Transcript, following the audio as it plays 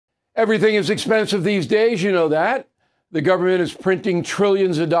Everything is expensive these days, you know that. The government is printing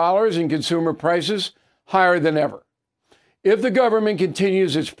trillions of dollars and consumer prices higher than ever. If the government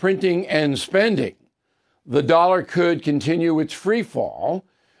continues its printing and spending, the dollar could continue its free fall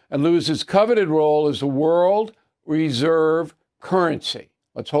and lose its coveted role as the world reserve currency.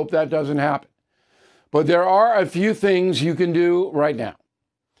 Let's hope that doesn't happen. But there are a few things you can do right now.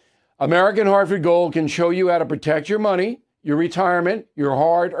 American Hartford Gold can show you how to protect your money, your retirement, your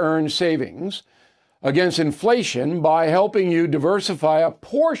hard-earned savings against inflation by helping you diversify a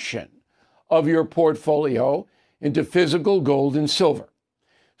portion of your portfolio into physical gold and silver.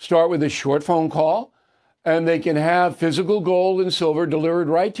 Start with a short phone call, and they can have physical gold and silver delivered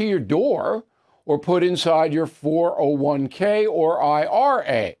right to your door or put inside your 401k or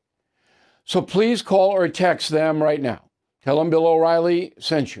IRA. So please call or text them right now. Tell them Bill O'Reilly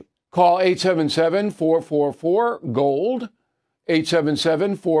sent you. Call 877-444-GOLD,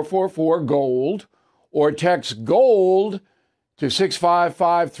 877-444-GOLD, or text GOLD to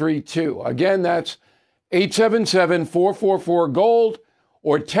 65532. Again, that's 877-444-GOLD,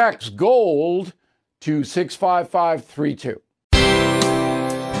 or text GOLD to 65532.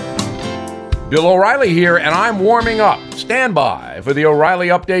 Bill O'Reilly here, and I'm warming up. Stand by for the O'Reilly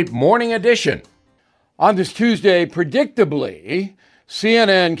Update Morning Edition. On this Tuesday, predictably,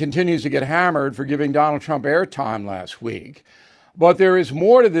 CNN continues to get hammered for giving Donald Trump airtime last week. But there is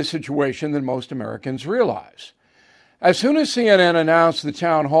more to this situation than most Americans realize. As soon as CNN announced the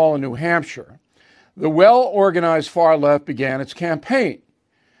town hall in New Hampshire, the well-organized far left began its campaign.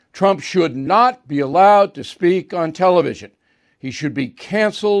 Trump should not be allowed to speak on television. He should be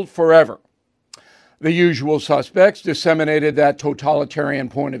canceled forever. The usual suspects disseminated that totalitarian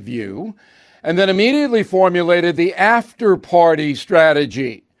point of view and then immediately formulated the after-party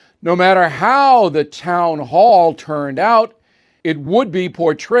strategy. No matter how the town hall turned out, it would be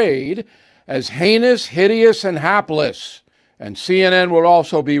portrayed as heinous, hideous, and hapless. And CNN would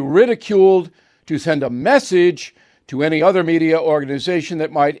also be ridiculed to send a message to any other media organization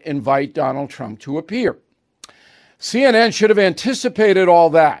that might invite Donald Trump to appear. CNN should have anticipated all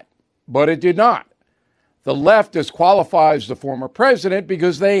that, but it did not. The left disqualifies the former president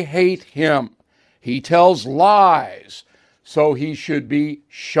because they hate him. He tells lies, so he should be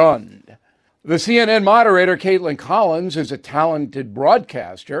shunned. The CNN moderator, Caitlin Collins, is a talented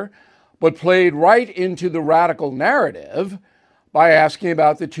broadcaster, but played right into the radical narrative by asking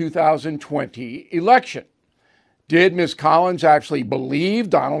about the 2020 election. Did Ms. Collins actually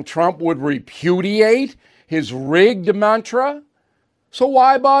believe Donald Trump would repudiate his rigged mantra? So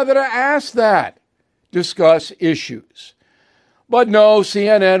why bother to ask that? Discuss issues. But no,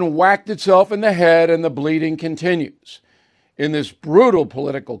 CNN whacked itself in the head and the bleeding continues. In this brutal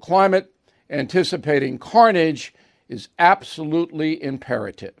political climate, anticipating carnage is absolutely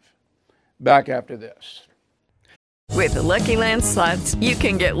imperative. Back after this. With the Lucky Land Slots, you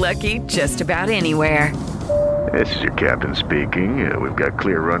can get lucky just about anywhere. This is your captain speaking. We've got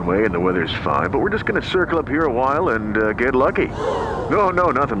clear runway and the weather's fine, but we're just going to circle up here a while and get lucky. No,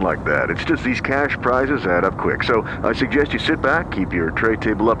 nothing like that. It's just these cash prizes add up quick. So I suggest you sit back, keep your tray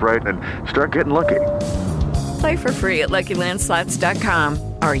table upright, and start getting lucky. Play for free at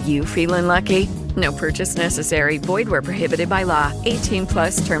LuckyLandSlots.com. Are you feeling lucky? No purchase necessary. Void where prohibited by law.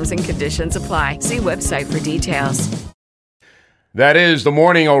 18+ terms and conditions apply. See website for details. That is the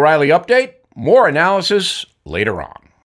Morning O'Reilly Update. More analysis later on.